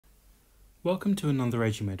Welcome to another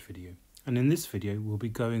EduMed video, and in this video we'll be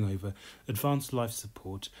going over advanced life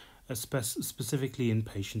support, specifically in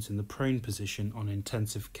patients in the prone position on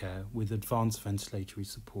intensive care with advanced ventilatory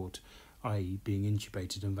support, i.e. being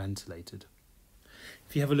intubated and ventilated.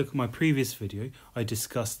 If you have a look at my previous video, I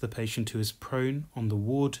discussed the patient who is prone on the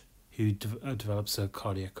ward who develops a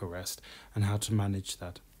cardiac arrest and how to manage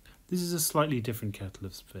that. This is a slightly different kettle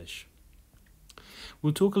of fish.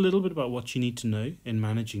 We'll talk a little bit about what you need to know in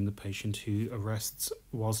managing the patient who arrests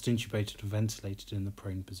whilst intubated and ventilated in the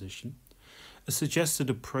prone position, a suggested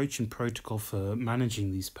approach and protocol for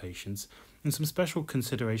managing these patients, and some special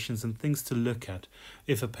considerations and things to look at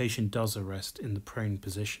if a patient does arrest in the prone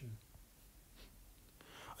position.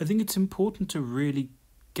 I think it's important to really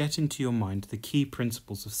get into your mind the key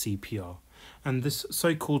principles of CPR and this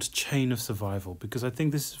so-called chain of survival, because I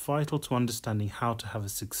think this is vital to understanding how to have a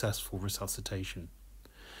successful resuscitation.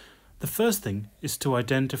 The first thing is to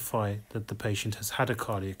identify that the patient has had a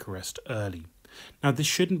cardiac arrest early. Now, this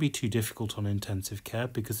shouldn't be too difficult on intensive care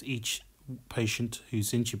because each patient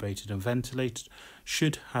who's intubated and ventilated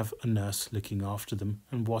should have a nurse looking after them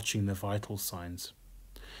and watching their vital signs.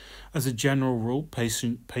 As a general rule,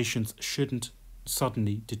 patients shouldn't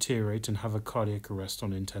suddenly deteriorate and have a cardiac arrest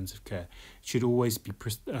on intensive care. It should always be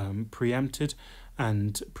preempted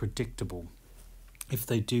and predictable. If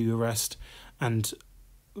they do arrest, and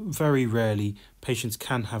very rarely patients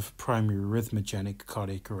can have primary arrhythmogenic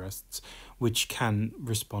cardiac arrests, which can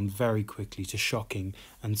respond very quickly to shocking,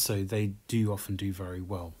 and so they do often do very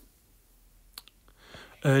well.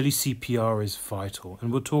 Early CPR is vital,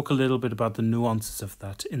 and we'll talk a little bit about the nuances of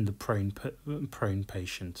that in the prone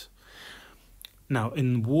patient. Now,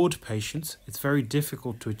 in ward patients, it's very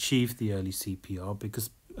difficult to achieve the early CPR because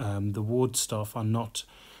the ward staff are not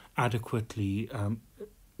adequately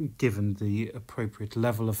given the appropriate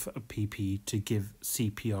level of PPE to give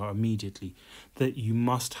CPR immediately. That you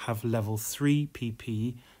must have level 3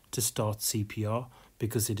 PPE to start CPR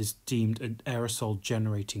because it is deemed an aerosol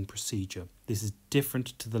generating procedure. This is different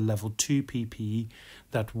to the level 2 PPE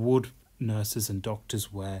that ward nurses and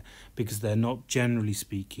doctors wear because they're not, generally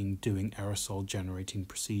speaking, doing aerosol generating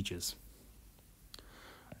procedures.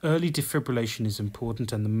 Early defibrillation is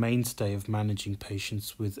important and the mainstay of managing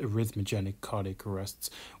patients with arrhythmogenic cardiac arrests,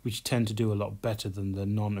 which tend to do a lot better than the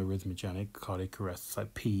non-arrhythmogenic cardiac arrests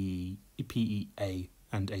like PEA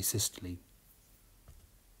and asystole.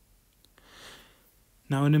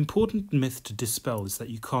 Now, an important myth to dispel is that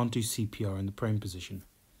you can't do CPR in the prone position.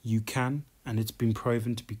 You can, and it's been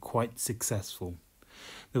proven to be quite successful.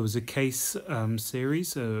 There was a case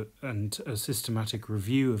series and a systematic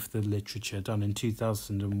review of the literature done in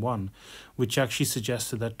 2001, which actually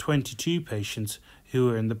suggested that 22 patients who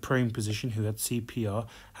were in the prone position who had CPR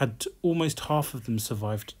had almost half of them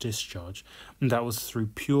survived discharge, and that was through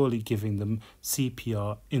purely giving them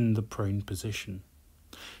CPR in the prone position.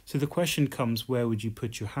 So the question comes, where would you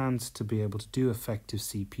put your hands to be able to do effective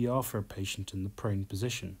CPR for a patient in the prone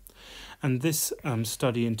position? And this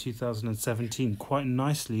study in 2017 quite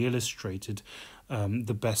nicely illustrated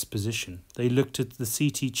the best position. They looked at the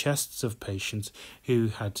CT chests of patients who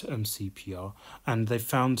had CPR, and they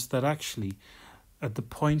found that actually at the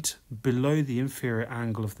point below the inferior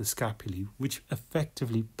angle of the scapulae, which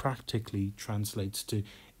effectively practically translates to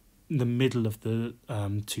the middle of the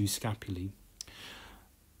two scapulae,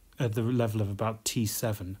 at the level of about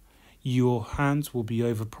T7, your hands will be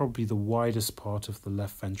over probably the widest part of the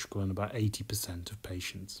left ventricle in about 80% of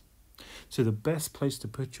patients. So the best place to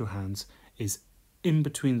put your hands is in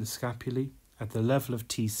between the scapulae at the level of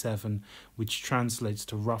T7, which translates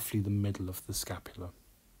to roughly the middle of the scapula.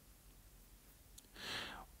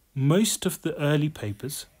 Most of the early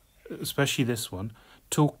papers, especially this one,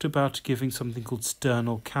 talked about giving something called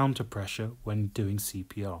sternal counterpressure when doing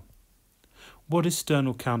CPR. What is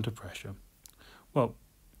sternal counterpressure? Well,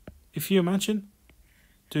 if you imagine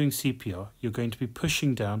doing CPR, you're going to be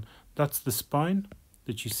pushing down, that's the spine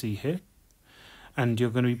that you see here, and you're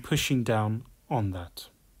going to be pushing down on that.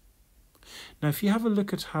 Now, if you have a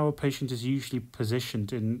look at how a patient is usually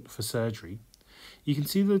positioned for surgery, you can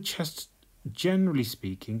see the chest, generally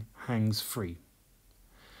speaking, hangs free.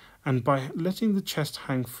 And by letting the chest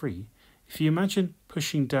hang free, if you imagine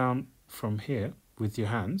pushing down from here with your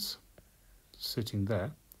hands, sitting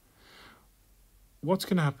there, what's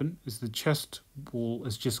going to happen is the chest wall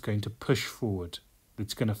is just going to push forward.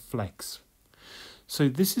 It's going to flex. So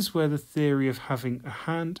this is where the theory of having a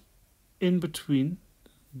hand in between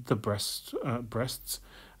the breasts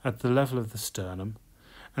at the level of the sternum,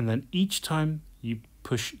 and then each time you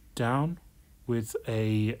push down with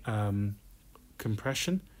a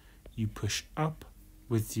compression, you push up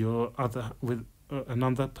with your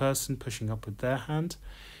another person pushing up with their hand,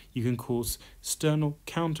 you can cause sternal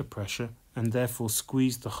counterpressure and therefore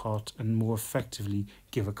squeeze the heart and more effectively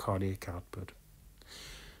give a cardiac output.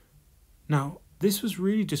 Now, this was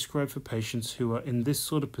really described for patients who are in this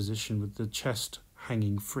sort of position with the chest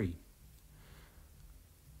hanging free.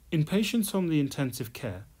 In patients on the intensive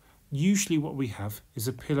care, usually what we have is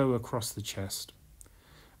a pillow across the chest.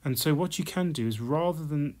 And so what you can do is, rather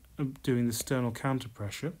than doing the sternal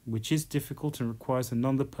counterpressure, which is difficult and requires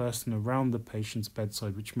another person around the patient's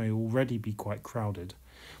bedside, which may already be quite crowded,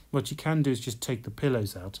 what you can do is just take the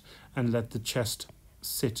pillows out and let the chest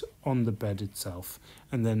sit on the bed itself,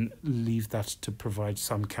 and then leave that to provide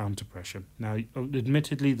some counterpressure. Now,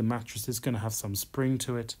 admittedly, the mattress is going to have some spring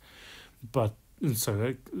to it, but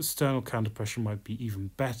so sternal counterpressure might be even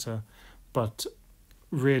better, but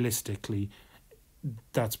realistically,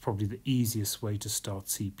 that's probably the easiest way to start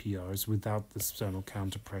CPR, is without the sternal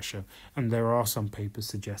counterpressure. And there are some papers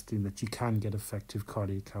suggesting that you can get effective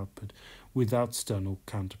cardiac output without sternal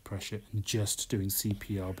counterpressure and just doing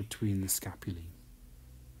CPR between the scapulae.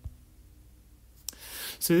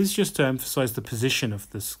 So this is just to emphasize the position of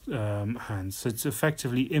the hands. So it's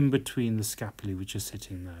effectively in between the scapulae, which are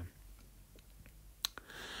sitting there.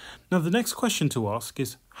 Now, the next question to ask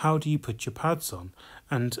is, how do you put your pads on?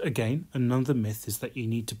 And again, another myth is that you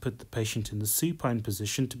need to put the patient in the supine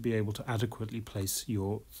position to be able to adequately place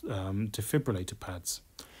your defibrillator pads.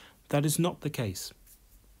 That is not the case.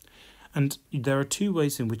 And there are two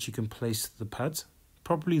ways in which you can place the pads.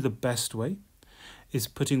 Probably the best way is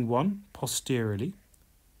putting one posteriorly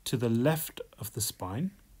to the left of the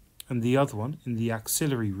spine and the other one in the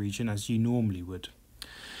axillary region, as you normally would.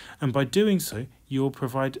 And by doing so, you'll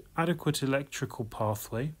provide adequate electrical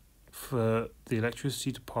pathway for the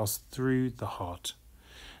electricity to pass through the heart.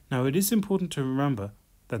 Now, it is important to remember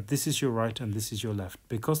that this is your right and this is your left.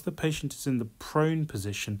 Because the patient is in the prone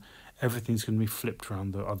position, everything's going to be flipped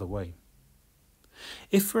around the other way.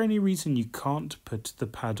 If for any reason you can't put the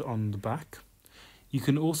pad on the back, you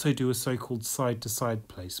can also do a so-called side-to-side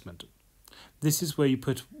placement. This is where you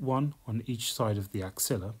put one on each side of the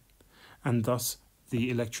axilla, and thus the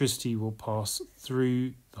electricity will pass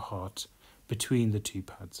through the heart between the two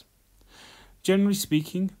pads. Generally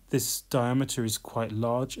speaking, this diameter is quite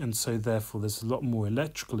large, and so therefore there's a lot more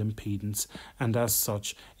electrical impedance, and as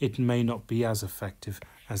such it may not be as effective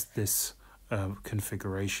as this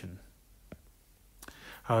configuration.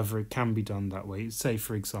 However, it can be done that way. Say,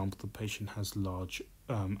 for example, the patient has large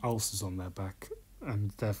ulcers on their back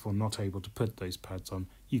and therefore not able to put those pads on.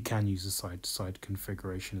 You can use a side-to-side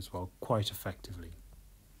configuration as well, quite effectively.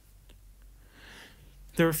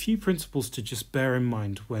 There are a few principles to just bear in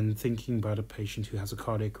mind when thinking about a patient who has a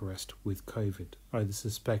cardiac arrest with COVID, either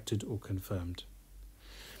suspected or confirmed.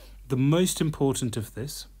 The most important of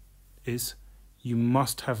this is you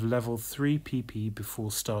must have level 3 PPE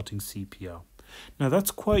before starting CPR. Now,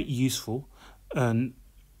 that's quite useful in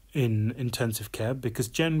intensive care, because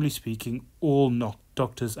generally speaking, all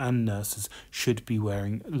doctors and nurses should be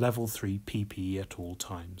wearing level 3 PPE at all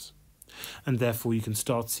times, and therefore you can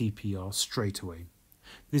start CPR straight away.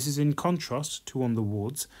 This is in contrast to on the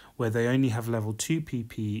wards, where they only have level 2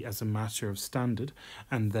 PPE as a matter of standard,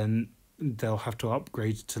 and then they'll have to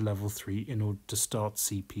upgrade to level 3 in order to start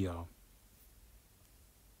CPR.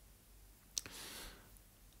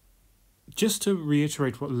 Just to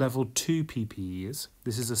reiterate what level 2 PPE is,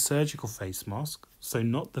 this is a surgical face mask, so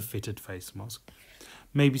not the fitted face mask.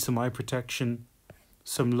 Maybe some eye protection,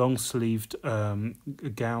 some long-sleeved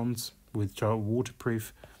gowns which are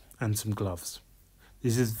waterproof, and some gloves.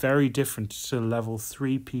 This is very different to level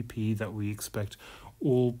 3 PPE that we expect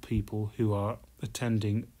all people who are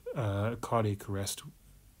attending cardiac arrest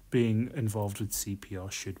being involved with CPR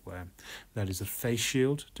should wear. That is a face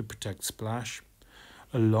shield to protect splash,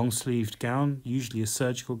 a long-sleeved gown, usually a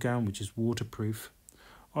surgical gown which is waterproof,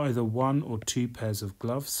 either 1 or 2 pairs of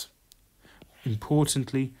gloves.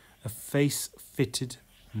 Importantly, a face-fitted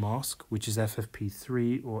mask which is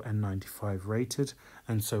FFP3 or N95 rated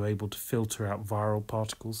and so able to filter out viral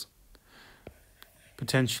particles.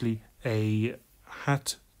 Potentially a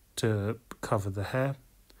hat to cover the hair,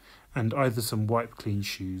 and either some wipe clean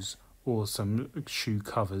shoes or some shoe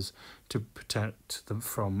covers to protect them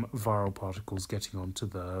from viral particles getting onto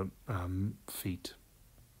the feet.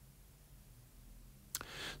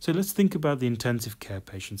 So let's think about the intensive care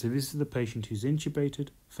patient. So this is the patient who's intubated,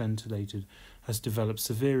 ventilated, has developed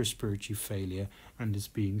severe respiratory failure, and is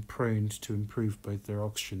being prone to improve both their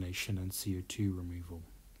oxygenation and CO2 removal.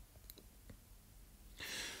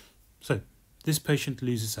 So this patient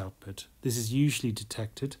loses output. This is usually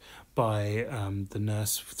detected by the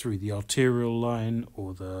nurse through the arterial line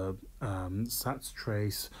or the SATS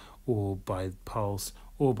trace, or by pulse,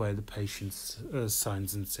 or by the patient's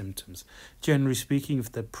signs and symptoms. Generally speaking,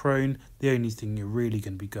 if they're prone, the only thing you're really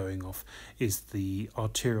going to be going off is the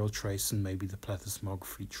arterial trace and maybe the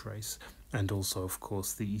plethysmography trace, and also, of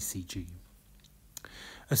course, the ECG.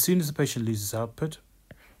 As soon as the patient loses output,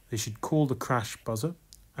 they should call the crash buzzer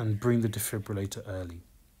and bring the defibrillator early.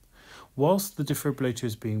 Whilst the defibrillator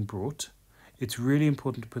is being brought, it's really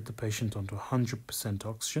important to put the patient onto 100%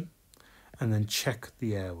 oxygen and then check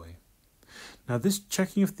the airway. Now, this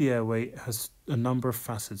checking of the airway has a number of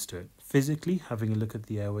facets to it. Physically, having a look at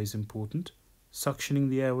the airway is important. Suctioning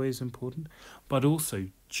the airway is important. But also,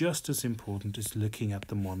 just as important is looking at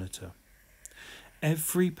the monitor.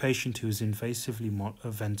 Every patient who is invasively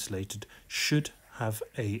ventilated should have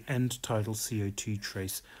a end tidal CO2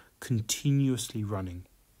 trace continuously running.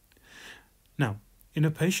 Now, in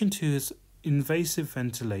a patient who has invasive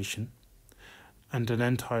ventilation and an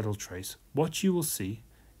end tidal trace, what you will see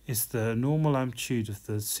is the normal amplitude of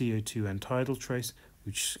the CO2 end tidal trace,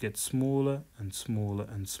 which gets smaller and smaller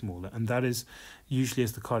and smaller, and that is usually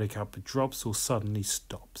as the cardiac output drops or suddenly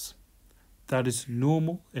stops. That is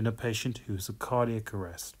normal in a patient who has a cardiac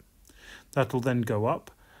arrest. That will then go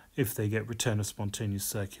up if they get return of spontaneous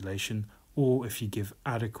circulation or if you give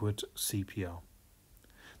adequate CPR.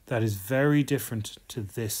 That is very different to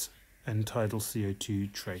this end tidal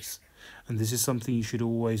CO2 trace, and this is something you should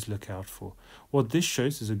always look out for. What this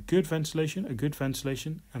shows is a good ventilation,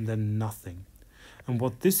 and then nothing. And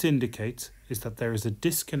what this indicates is that there is a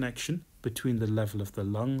disconnection between the level of the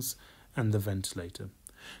lungs and the ventilator.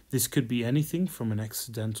 This could be anything from an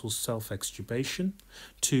accidental self-extubation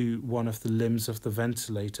to one of the limbs of the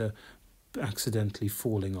ventilator accidentally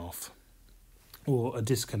falling off, or a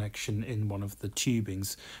disconnection in one of the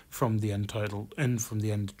tubings from the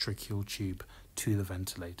endotracheal tube to the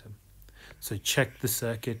ventilator. So check the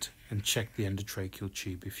circuit and check the endotracheal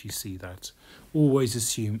tube if you see that. Always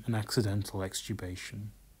assume an accidental extubation.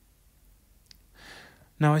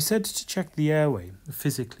 Now, I said to check the airway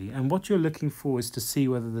physically, and what you're looking for is to see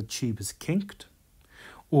whether the tube is kinked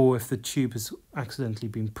or if the tube has accidentally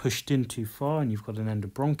been pushed in too far and you've got an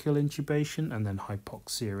endobronchial intubation and then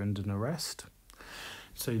hypoxia and an arrest.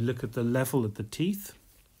 So look at the level of the teeth.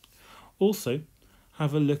 Also,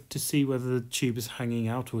 have a look to see whether the tube is hanging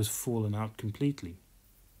out or has fallen out completely.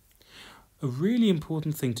 A really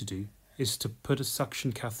important thing to do is to put a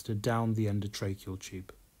suction catheter down the endotracheal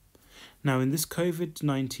tube. Now, in this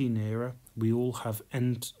COVID-19 era, we all have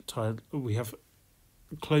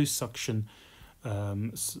closed suction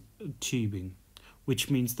tubing, which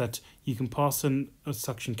means that you can pass a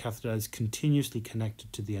suction catheter that is continuously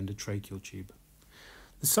connected to the endotracheal tube.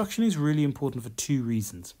 The suction is really important for two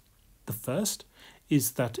reasons. The first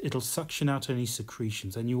is that it'll suction out any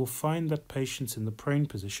secretions, and you will find that patients in the prone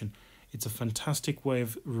position, it's a fantastic way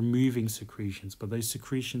of removing secretions, but those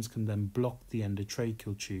secretions can then block the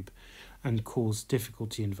endotracheal tube and cause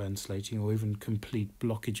difficulty in ventilating or even complete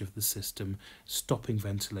blockage of the system, stopping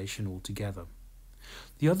ventilation altogether.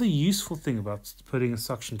 The other useful thing about putting a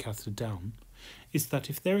suction catheter down is that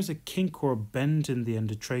if there is a kink or a bend in the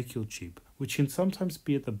endotracheal tube, which can sometimes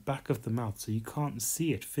be at the back of the mouth so you can't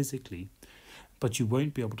see it physically, but you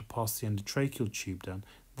won't be able to pass the endotracheal tube down,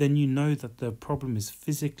 then you know that the problem is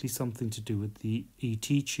physically something to do with the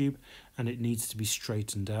ET tube and it needs to be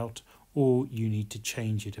straightened out, or you need to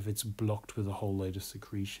change it if it's blocked with a whole load of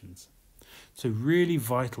secretions. So really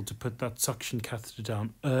vital to put that suction catheter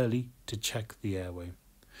down early to check the airway.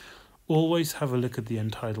 Always have a look at the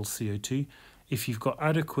end tidal CO2. If you've got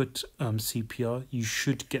adequate CPR, you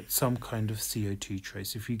should get some kind of CO2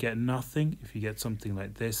 trace. If you get nothing, if you get something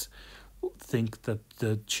like this, think that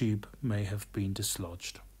the tube may have been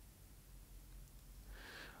dislodged.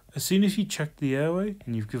 As soon as you check the airway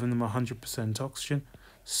and you've given them 100% oxygen,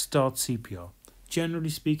 start CPR. Generally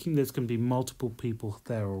speaking, there's going to be multiple people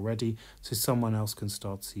there already, so someone else can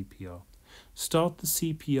start CPR. Start the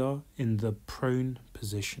CPR in the prone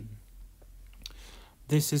position.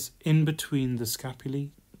 This is in between the scapulae,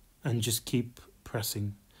 and just keep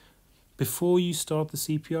pressing. Before you start the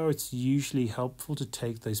CPR, it's usually helpful to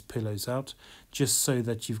take those pillows out, just so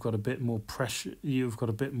that you've got a bit more pressure, you've got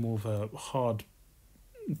a bit more of a hard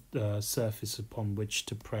surface upon which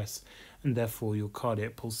to press, and therefore your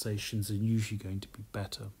cardiac pulsations are usually going to be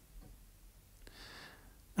better.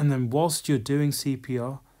 And then whilst you're doing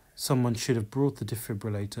CPR, someone should have brought the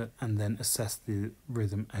defibrillator and then assess the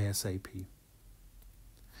rhythm ASAP.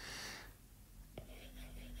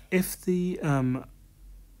 If the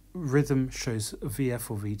rhythm shows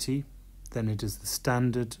VF or VT, then it is the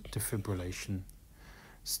standard defibrillation.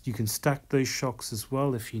 You can stack those shocks as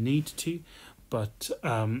well if you need to, but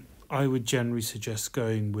I would generally suggest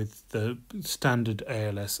going with the standard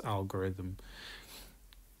ALS algorithm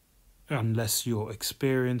unless you're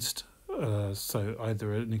experienced, so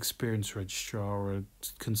either an experienced registrar or a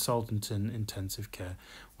consultant in intensive care,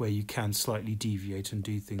 where you can slightly deviate and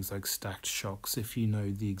do things like stacked shocks if you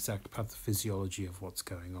know the exact pathophysiology of what's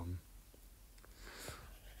going on.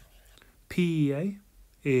 PEA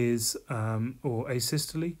is, or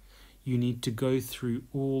asystole, you need to go through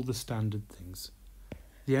all the standard things.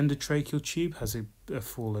 The endotracheal tube, has it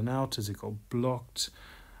fallen out? Has it got blocked?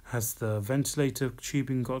 Has the ventilator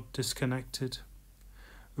tubing got disconnected?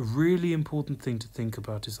 A really important thing to think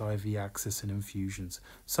about is IV access and infusions.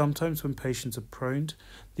 Sometimes when patients are proned,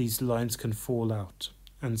 these lines can fall out.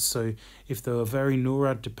 And so if they were very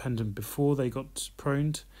NORAD dependent before they got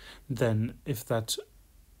proned, then if that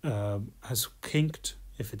has kinked,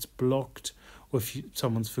 if it's blocked, or if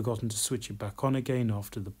someone's forgotten to switch it back on again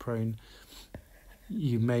after the prone,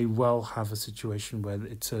 you may well have a situation where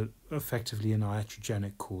it's effectively an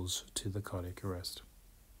iatrogenic cause to the cardiac arrest.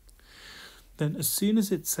 Then as soon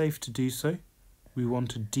as it's safe to do so, we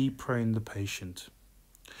want to deprone the patient.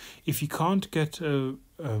 If you can't get a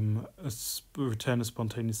return of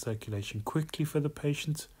spontaneous circulation quickly for the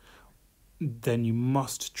patient, then you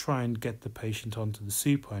must try and get the patient onto the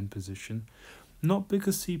supine position, not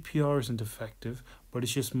because CPR isn't effective, but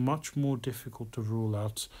it's just much more difficult to rule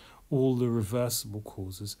out all the reversible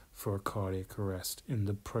causes for a cardiac arrest in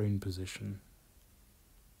the prone position.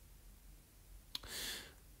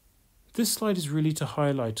 This slide is really to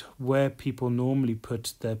highlight where people normally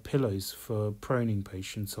put their pillows for proning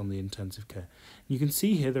patients on the intensive care. You can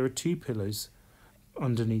see here there are 2 pillows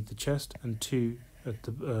underneath the chest and 2 at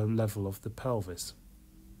the level of the pelvis.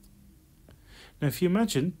 Now if you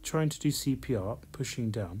imagine trying to do CPR,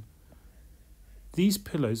 pushing down, these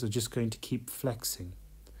pillows are just going to keep flexing.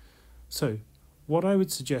 So what I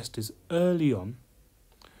would suggest is early on,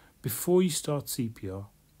 before you start CPR,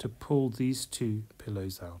 to pull these 2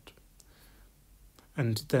 pillows out.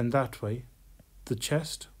 And then that way the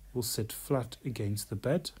chest will sit flat against the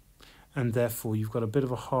bed, and therefore you've got a bit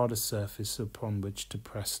of a harder surface upon which to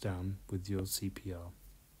press down with your CPR.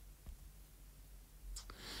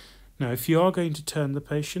 Now if you are going to turn the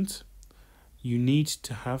patient, you need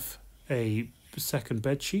to have a second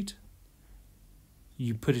bed sheet.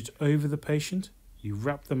 You put it over the patient, you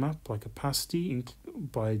wrap them up like a pasty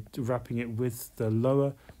by wrapping it with the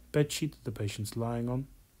lower bed sheet that the patient's lying on.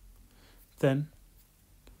 Then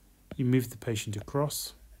you move the patient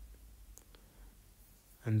across,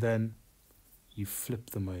 and then you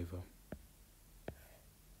flip them over.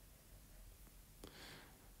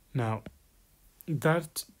 Now,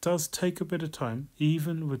 that does take a bit of time,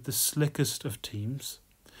 even with the slickest of teams.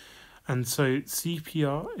 And so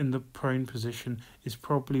CPR in the prone position is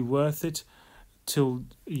probably worth it till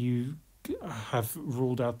you have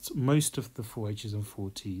ruled out most of the 4Hs and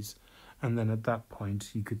 4Ts. And then at that point,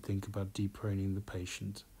 you could think about deproning the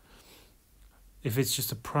patient. If it's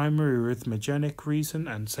just a primary arrhythmogenic reason,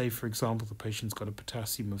 and say, for example, the patient's got a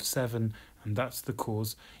potassium of 7, and that's the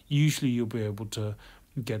cause, usually you'll be able to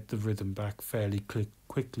get the rhythm back fairly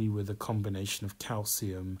quickly with a combination of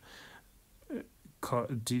calcium,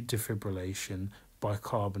 defibrillation,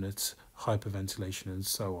 bicarbonates, hyperventilation, and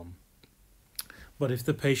so on. But if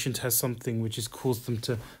the patient has something which has caused them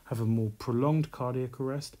to have a more prolonged cardiac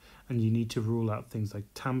arrest, and you need to rule out things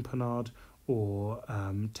like tamponade or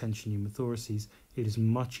tension pneumothoraces, it is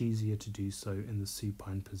much easier to do so in the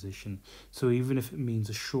supine position. So even if it means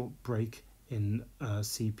a short break in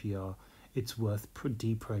CPR, it's worth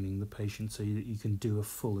deproning the patient so that you can do a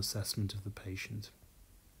full assessment of the patient.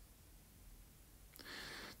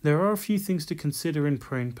 There are a few things to consider in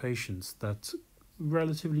prone patients that's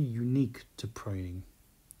relatively unique to proning.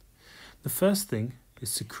 The first thing is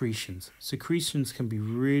secretions. Secretions can be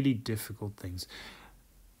really difficult things.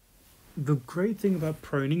 The great thing about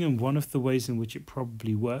proning, and one of the ways in which it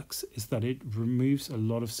probably works, is that it removes a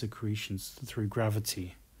lot of secretions through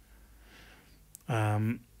gravity.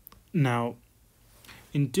 Now,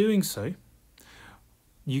 in doing so,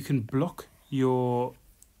 you can block your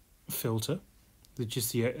filter, which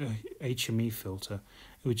is the HME filter,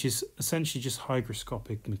 which is essentially just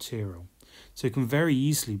hygroscopic material. So it can very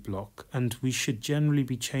easily block, and we should generally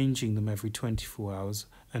be changing them every 24 hours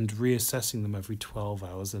and reassessing them every 12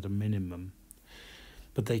 hours at a minimum.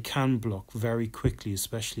 But they can block very quickly,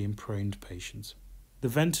 especially in proned patients. The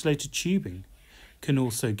ventilated tubing can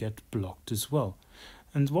also get blocked as well.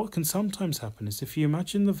 And what can sometimes happen is if you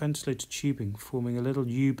imagine the ventilated tubing forming a little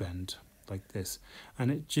U-bend, like this, and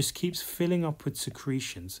it just keeps filling up with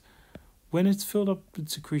secretions. When it's filled up with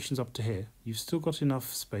secretions up to here, you've still got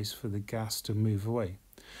enough space for the gas to move away.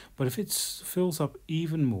 But if it fills up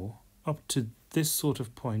even more, up to this sort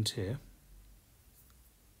of point here,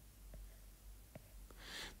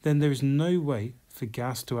 then there is no way for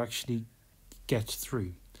gas to actually get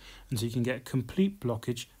through. And so you can get complete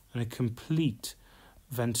blockage and a complete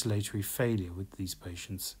ventilatory failure with these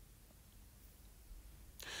patients.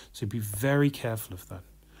 So be very careful of that.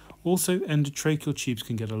 Also, endotracheal tubes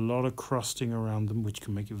can get a lot of crusting around them, which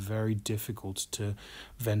can make it very difficult to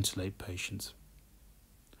ventilate patients.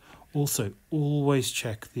 Also, always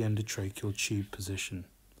check the endotracheal tube position.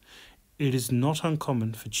 It is not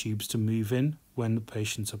uncommon for tubes to move in when the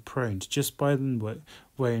patients are proned, just by the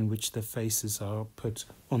way in which their faces are put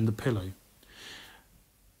on the pillow.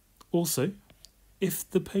 Also, if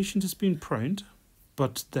the patient has been proned,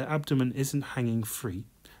 but their abdomen isn't hanging free,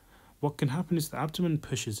 what can happen is the abdomen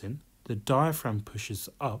pushes in, the diaphragm pushes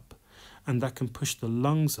up, and that can push the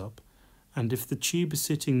lungs up. And if the tube is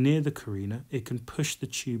sitting near the carina, it can push the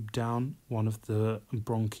tube down one of the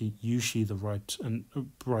bronchi, usually the right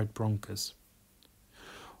bronchus.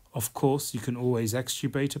 Of course, you can always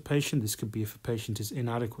extubate a patient. This could be if a patient is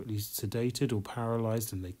inadequately sedated or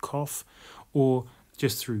paralysed and they cough, or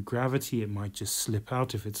just through gravity, it might just slip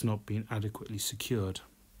out if it's not been adequately secured.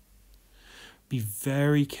 Be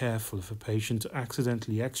very careful if a patient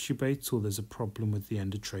accidentally extubates or there's a problem with the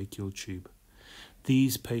endotracheal tube.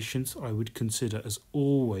 These patients I would consider as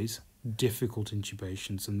always difficult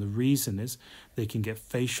intubations, and the reason is they can get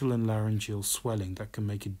facial and laryngeal swelling that can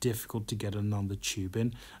make it difficult to get another tube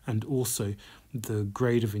in, and also the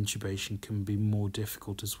grade of intubation can be more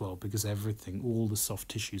difficult as well because all the soft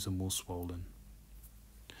tissues are more swollen.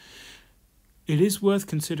 It is worth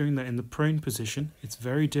considering that in the prone position, it's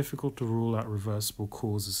very difficult to rule out reversible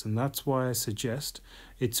causes, and that's why I suggest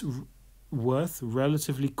it's worth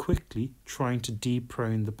relatively quickly trying to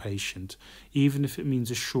deprone the patient, even if it means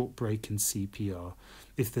a short break in CPR,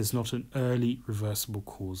 if there's not an early reversible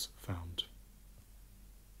cause found.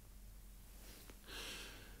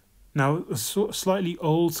 Now, a slightly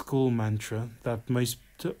old school mantra that most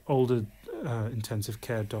older intensive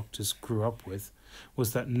care doctors grew up with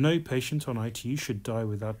was that no patient on ITU should die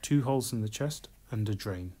without 2 holes in the chest and a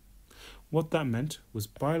drain. What that meant was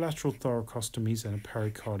bilateral thoracostomies and a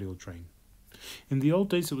pericardial drain. In the old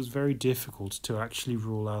days, it was very difficult to actually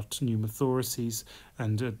rule out pneumothoraces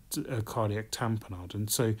and a cardiac tamponade, and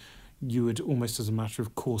so you would almost as a matter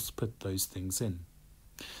of course put those things in.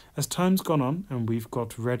 As time's gone on and we've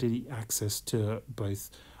got ready access to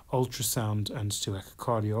both ultrasound and to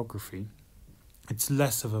echocardiography, it's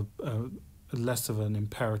less of an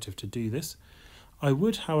imperative to do this. I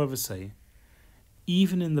would, however, say,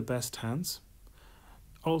 even in the best hands,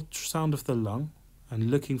 ultrasound of the lung and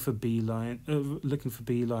looking for B-lines, looking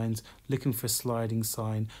for sliding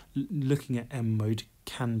sign, looking at M mode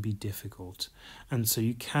can be difficult, and so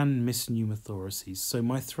you can miss pneumothoraces. So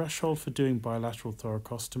my threshold for doing bilateral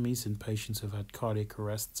thoracostomies in patients who've had cardiac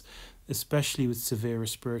arrests, especially with severe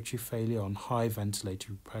respiratory failure on high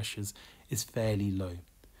ventilatory pressures, is fairly low.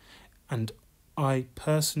 And I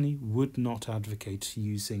personally would not advocate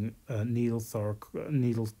using needle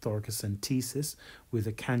thoracentesis with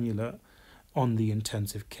a cannula on the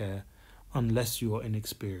intensive care unless you are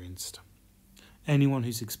inexperienced. Anyone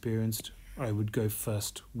who's experienced, I would go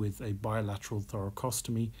first with a bilateral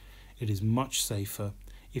thoracostomy. It is much safer.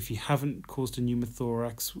 If you haven't caused a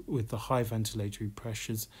pneumothorax with the high ventilatory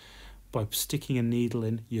pressures, by sticking a needle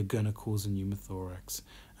in, you're going to cause a pneumothorax.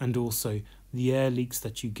 And also, the air leaks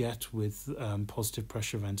that you get with positive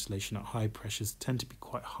pressure ventilation at high pressures tend to be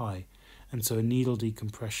quite high. And so a needle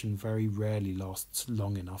decompression very rarely lasts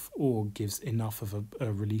long enough or gives enough of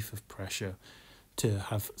a relief of pressure to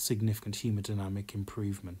have significant hemodynamic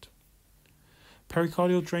improvement.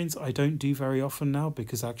 Pericardial drains I don't do very often now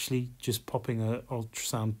because actually just popping an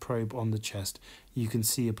ultrasound probe on the chest, you can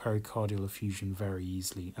see a pericardial effusion very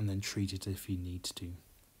easily and then treat it if you need to.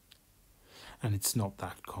 And it's not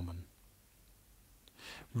that common.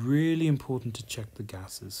 Really important to check the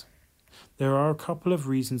gases. There are a couple of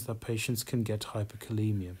reasons that patients can get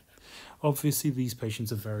hyperkalemia. Obviously, these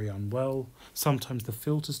patients are very unwell. Sometimes the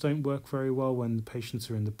filters don't work very well when the patients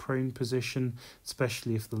are in the prone position,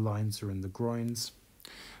 especially if the lines are in the groins.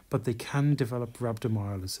 But they can develop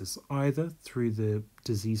rhabdomyolysis either through the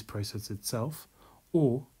disease process itself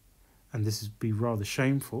or, and this would be rather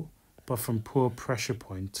shameful, but from poor pressure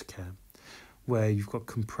point care, where you've got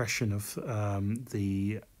compression of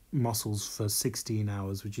the muscles for 16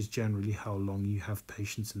 hours, which is generally how long you have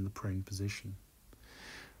patients in the prone position.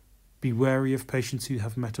 Be wary of patients who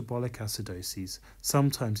have metabolic acidosis.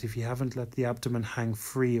 Sometimes, if you haven't let the abdomen hang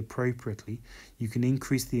free appropriately, you can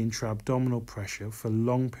increase the intra-abdominal pressure for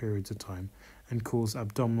long periods of time and cause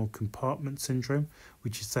abdominal compartment syndrome,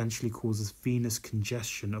 which essentially causes venous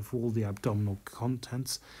congestion of all the abdominal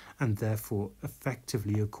contents and therefore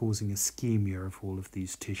effectively are causing ischemia of all of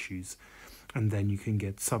these tissues. And then you can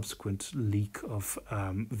get subsequent leak of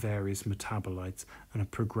various metabolites and a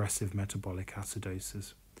progressive metabolic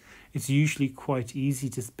acidosis. It's usually quite easy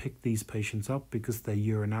to pick these patients up because their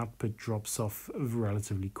urine output drops off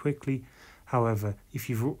relatively quickly. However,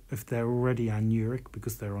 if they're already anuric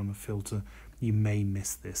because they're on a filter, you may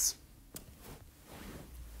miss this.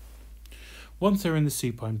 Once they're in the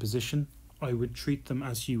supine position, I would treat them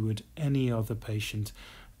as you would any other patient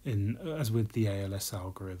as with the ALS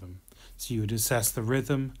algorithm. So you would assess the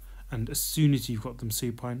rhythm, and as soon as you've got them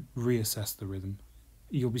supine, reassess the rhythm.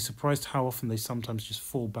 You'll be surprised how often they sometimes just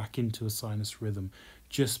fall back into a sinus rhythm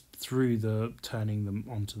just through the turning them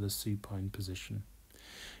onto the supine position.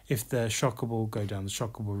 If they're shockable, go down the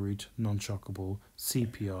shockable route, non-shockable,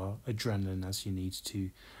 CPR, adrenaline as you need to,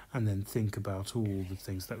 and then think about all the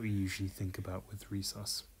things that we usually think about with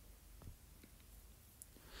resus.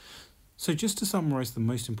 So just to summarise the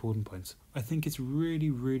most important points, I think it's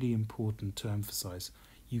really, really important to emphasise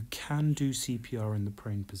you can do CPR in the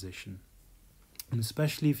prone position. And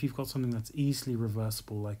especially if you've got something that's easily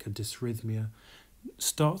reversible like a dysrhythmia,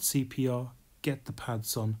 start CPR, get the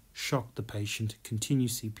pads on, shock the patient, continue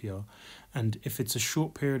CPR. And if it's a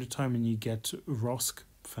short period of time and you get ROSC,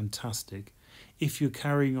 fantastic. If you're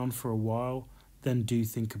carrying on for a while, then do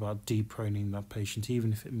think about deproning that patient,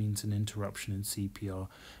 even if it means an interruption in CPR,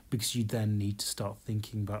 because you then need to start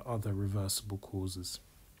thinking about other reversible causes.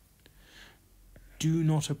 Do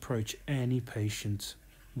not approach any patient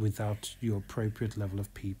without your appropriate level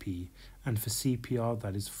of PPE, and for CPR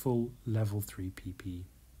that is full level 3 PPE.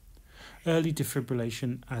 Early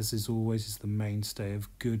defibrillation, as is always, is the mainstay of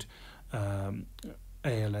good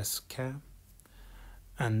ALS care,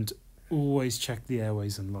 and always check the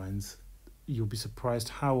airways and lines. You'll be surprised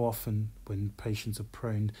how often when patients are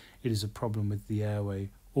prone it is a problem with the airway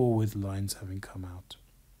or with lines having come out.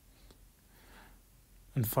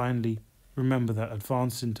 And finally, remember that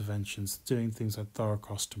advanced interventions, doing things like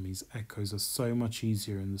thoracostomies, echoes, are so much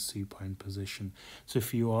easier in the supine position. So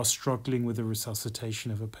if you are struggling with the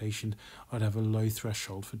resuscitation of a patient, I'd have a low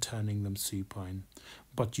threshold for turning them supine.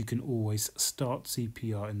 But you can always start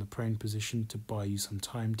CPR in the prone position to buy you some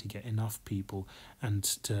time to get enough people and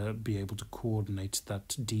to be able to coordinate that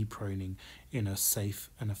deproning in a safe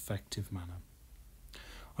and effective manner.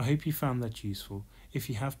 I hope you found that useful. If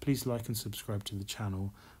you have, please like and subscribe to the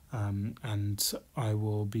channel. And I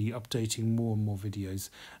will be updating more and more videos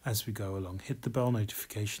as we go along. Hit the bell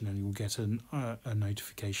notification and you'll get a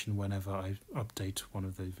notification whenever I update one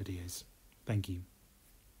of those videos. Thank you.